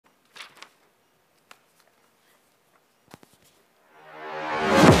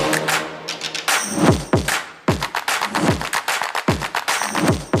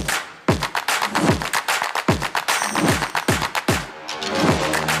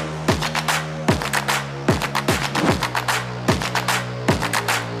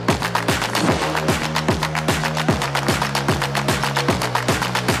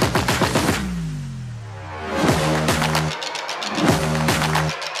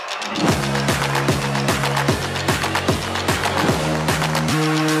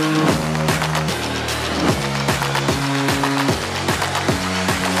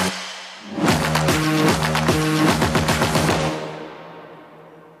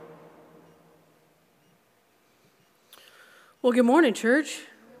Well, good morning, church.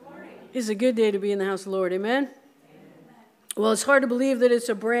 Good morning. It's a good day to be in the house of the Lord. Amen? Amen? Well, it's hard to believe that it's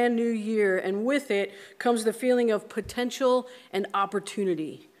a brand new year, and with it comes the feeling of potential and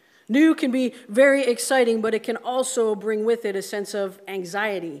opportunity. New can be very exciting, but it can also bring with it a sense of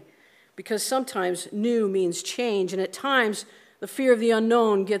anxiety, because sometimes new means change, and at times the fear of the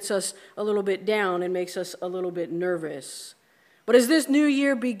unknown gets us a little bit down and makes us a little bit nervous. But as this new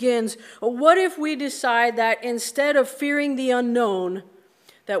year begins, what if we decide that instead of fearing the unknown,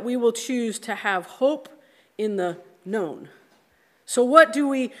 that we will choose to have hope in the known? So what do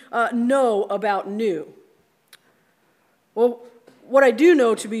we know about new? Well, what I do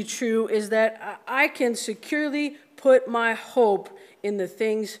know to be true is that I can securely put my hope in the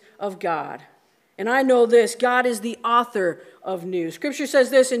things of God. And I know this, God is the author of new. Scripture says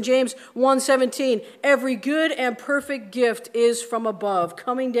this in James 1:17, every good and perfect gift is from above,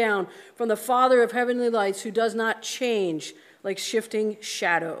 coming down from the Father of heavenly lights, who does not change like shifting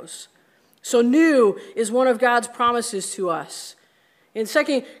shadows. So new is one of God's promises to us. In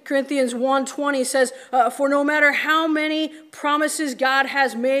 2 Corinthians 1:20 says, for no matter how many promises God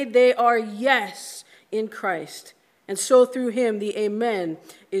has made, they are yes in Christ. And so through him, the amen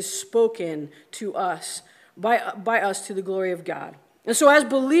is spoken to us, by us to the glory of God. And so as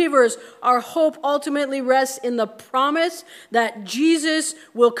believers, our hope ultimately rests in the promise that Jesus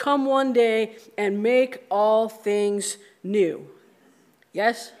will come one day and make all things new.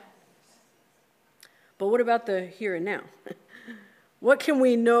 Yes? But what about the here and now? What can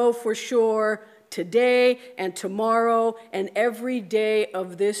we know for sure today and tomorrow and every day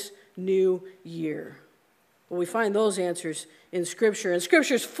of this new year? Well, we find those answers in Scripture. And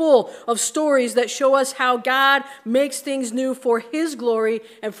Scripture is full of stories that show us how God makes things new for his glory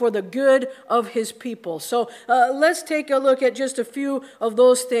and for the good of his people. So let's take a look at just a few of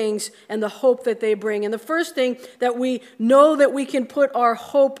those things and the hope that they bring. And the first thing that we know that we can put our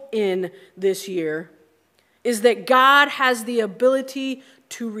hope in this year is that God has the ability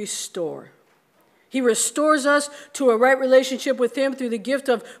to restore. He restores us to a right relationship with him through the gift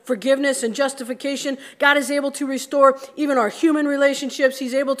of forgiveness and justification. God is able to restore even our human relationships.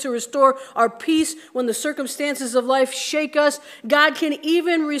 He's able to restore our peace when the circumstances of life shake us. God can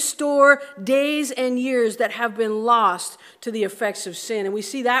even restore days and years that have been lost to the effects of sin. And we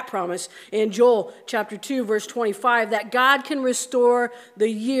see that promise in Joel chapter 2, verse 25, that God can restore the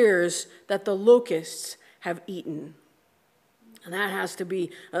years that the locusts have eaten. And that has to be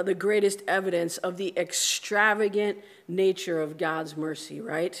the greatest evidence of the extravagant nature of God's mercy,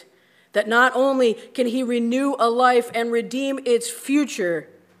 right? That not only can he renew a life and redeem its future,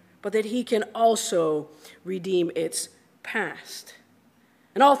 but that he can also redeem its past.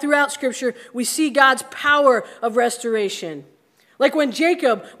 And all throughout Scripture, we see God's power of restoration. Like when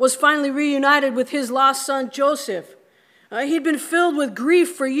Jacob was finally reunited with his lost son Joseph. He'd been filled with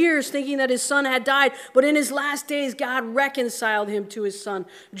grief for years, thinking that his son had died. But in his last days, God reconciled him to his son,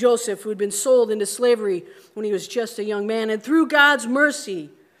 Joseph, who had been sold into slavery when he was just a young man. And through God's mercy,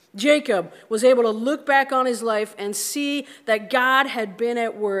 Jacob was able to look back on his life and see that God had been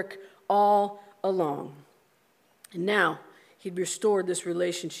at work all along. And now, he'd restored this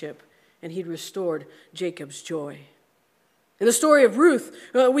relationship, and he'd restored Jacob's joy. In the story of Ruth,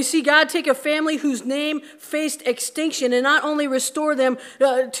 we see God take a family whose name faced extinction and not only restore them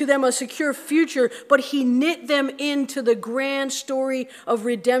to them a secure future, but he knit them into the grand story of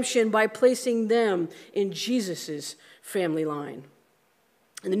redemption by placing them in Jesus' family line.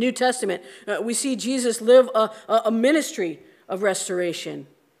 In the New Testament, we see Jesus live a ministry of restoration.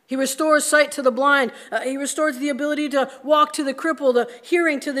 He restores sight to the blind. He restores the ability to walk to the crippled, the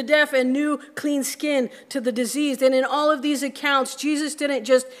hearing to the deaf, and new clean skin to the diseased. And in all of these accounts, Jesus didn't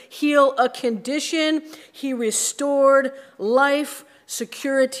just heal a condition. He restored life,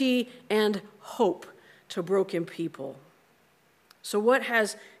 security, and hope to broken people. So what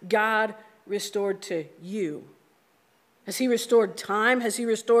has God restored to you? Has he restored time? Has he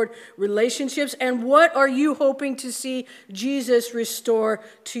restored relationships? And what are you hoping to see Jesus restore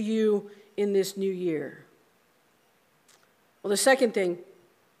to you in this new year? Well, the second thing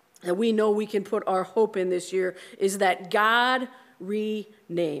that we know we can put our hope in this year is that God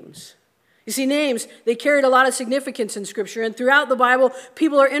renames. You see, names, they carried a lot of significance in Scripture, and throughout the Bible,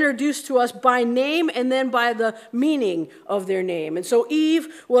 people are introduced to us by name and then by the meaning of their name. And so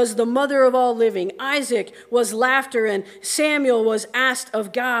Eve was the mother of all living, Isaac was laughter, and Samuel was asked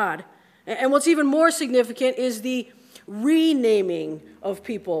of God. And what's even more significant is the renaming of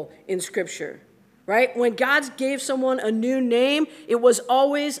people in Scripture, right? When God gave someone a new name, it was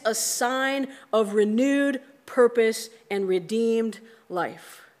always a sign of renewed purpose and redeemed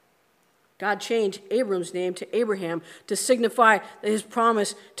life. God changed Abram's name to Abraham to signify his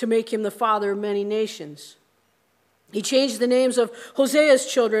promise to make him the father of many nations. He changed the names of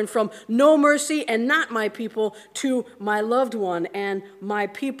Hosea's children from no mercy and not my people to my loved one and my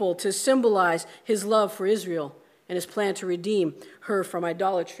people to symbolize his love for Israel and his plan to redeem her from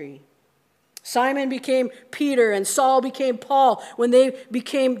idolatry. Simon became Peter and Saul became Paul when they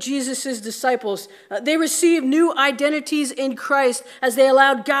became Jesus' disciples. They received new identities in Christ as they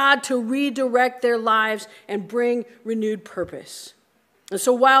allowed God to redirect their lives and bring renewed purpose. And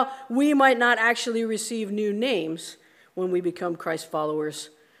so while we might not actually receive new names when we become Christ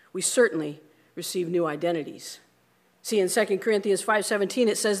followers, we certainly receive new identities. See, in 2 Corinthians 5:17,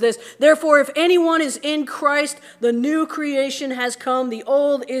 it says this, "Therefore, if anyone is in Christ, the new creation has come, the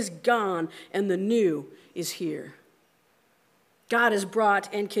old is gone, and the new is here." God has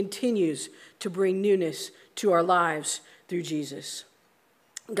brought and continues to bring newness to our lives through Jesus.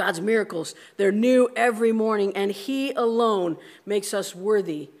 God's miracles, they're new every morning, and he alone makes us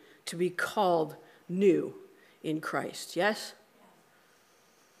worthy to be called new in Christ. Yes?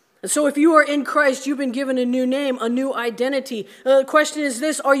 And so if you are in Christ, you've been given a new name, a new identity. The question is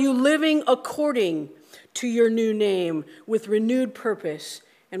this: are you living according to your new name with renewed purpose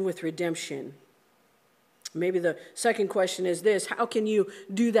and with redemption? Maybe the second question is this: how can you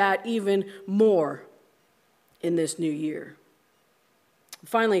do that even more in this new year?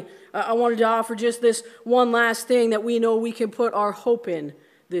 Finally, I wanted to offer just this one last thing that we know we can put our hope in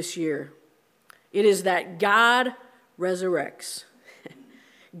this year. It is that God resurrects.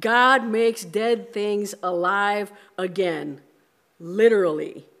 God makes dead things alive again,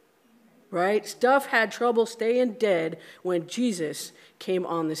 literally, right? Stuff had trouble staying dead when Jesus came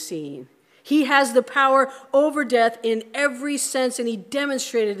on the scene. He has the power over death in every sense, and he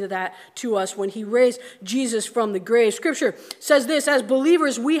demonstrated that to us when he raised Jesus from the grave. Scripture says this: as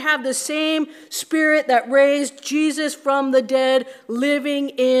believers, we have the same Spirit that raised Jesus from the dead living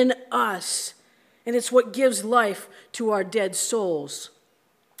in us, and it's what gives life to our dead souls.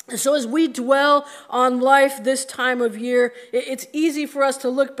 And so as we dwell on life this time of year, it's easy for us to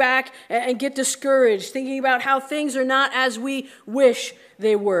look back and get discouraged, thinking about how things are not as we wish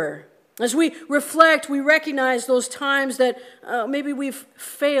they were. As we reflect, we recognize those times that maybe we've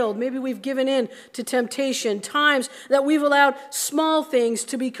failed, maybe we've given in to temptation, times that we've allowed small things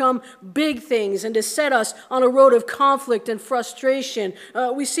to become big things and to set us on a road of conflict and frustration.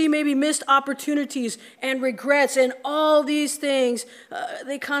 We see maybe missed opportunities and regrets, and all these things,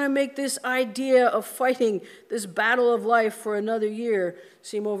 they kind of make this idea of fighting this battle of life for another year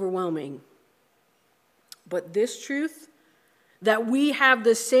seem overwhelming. But this truth, that we have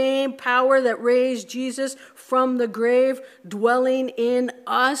the same power that raised Jesus from the grave dwelling in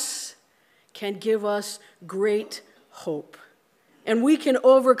us, can give us great hope. And we can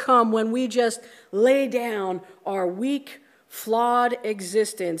overcome when we just lay down our weak, flawed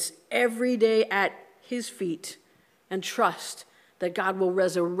existence every day at his feet and trust that God will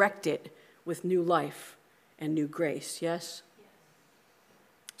resurrect it with new life and new grace. Yes?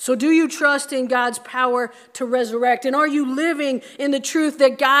 So do you trust in God's power to resurrect? And are you living in the truth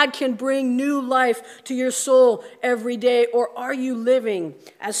that God can bring new life to your soul every day? Or are you living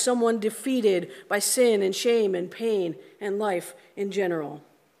as someone defeated by sin and shame and pain and life in general?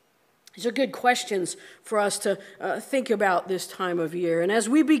 These are good questions for us to think about this time of year. And as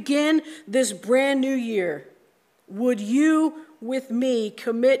we begin this brand new year, would you, with me,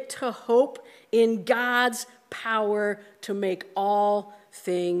 commit to hope in God's power to make all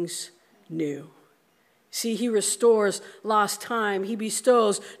things new? See, he restores lost time. He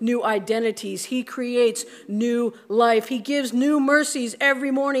bestows new identities. He creates new life. He gives new mercies every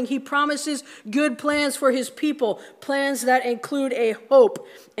morning. He promises good plans for his people, plans that include a hope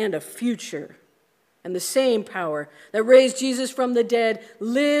and a future. And the same power that raised Jesus from the dead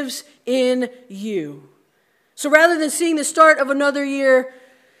lives in you. So rather than seeing the start of another year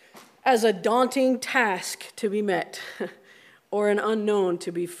as a daunting task to be met, or an unknown to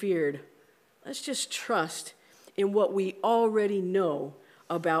be feared, let's just trust in what we already know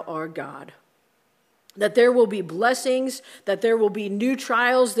about our God. That there will be blessings, that there will be new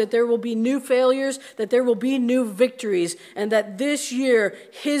trials, that there will be new failures, that there will be new victories, and that this year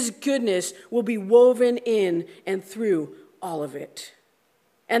his goodness will be woven in and through all of it.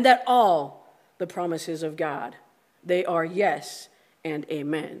 And that all the promises of God, they are yes and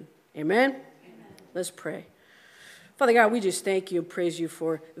amen. Amen? Amen. Let's pray. Father God, we just thank you and praise you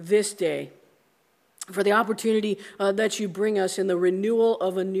for this day, for the opportunity that you bring us in the renewal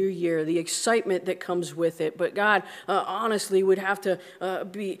of a new year, the excitement that comes with it. But God, honestly, would have to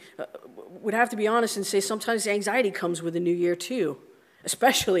be honest and say sometimes anxiety comes with a new year too.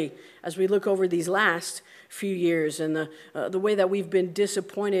 especially as we look over these last few years and the way that we've been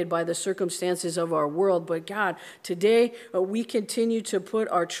disappointed by the circumstances of our world. But God, today we continue to put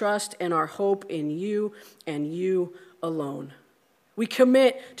our trust and our hope in you and you alone. We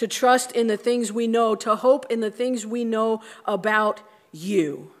commit to trust in the things we know, to hope in the things we know about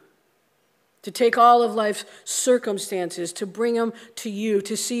you, to take all of life's circumstances, to bring them to you,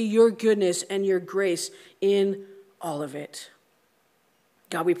 to see your goodness and your grace in all of it.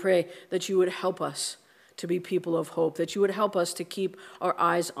 God, we pray that you would help us to be people of hope, that you would help us to keep our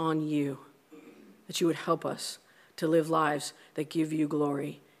eyes on you, that you would help us to live lives that give you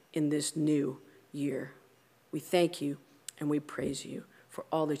glory in this new year. We thank you and we praise you for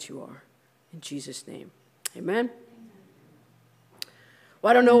all that you are. In Jesus' name, amen.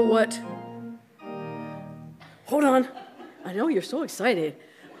 Well, I don't know what... Hold on. I know you're so excited.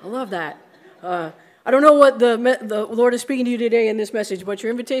 I love that. I don't know what the Lord is speaking to you today in this message, but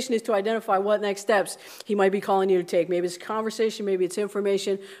your invitation is to identify what next steps he might be calling you to take. Maybe it's conversation, maybe it's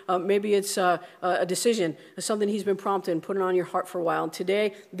information, maybe it's a decision, something he's been prompting, putting on your heart for a while. And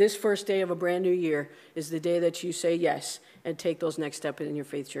today, this first day of a brand new year, is the day that you say yes and take those next steps in your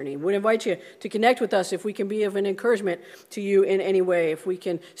faith journey. We invite you to connect with us if we can be of an encouragement to you in any way. If we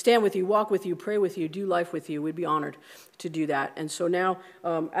can stand with you, walk with you, pray with you, do life with you, we'd be honored to do that. And so now,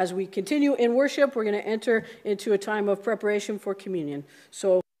 as we continue in worship, we're going to enter into a time of preparation for communion.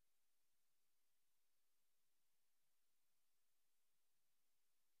 So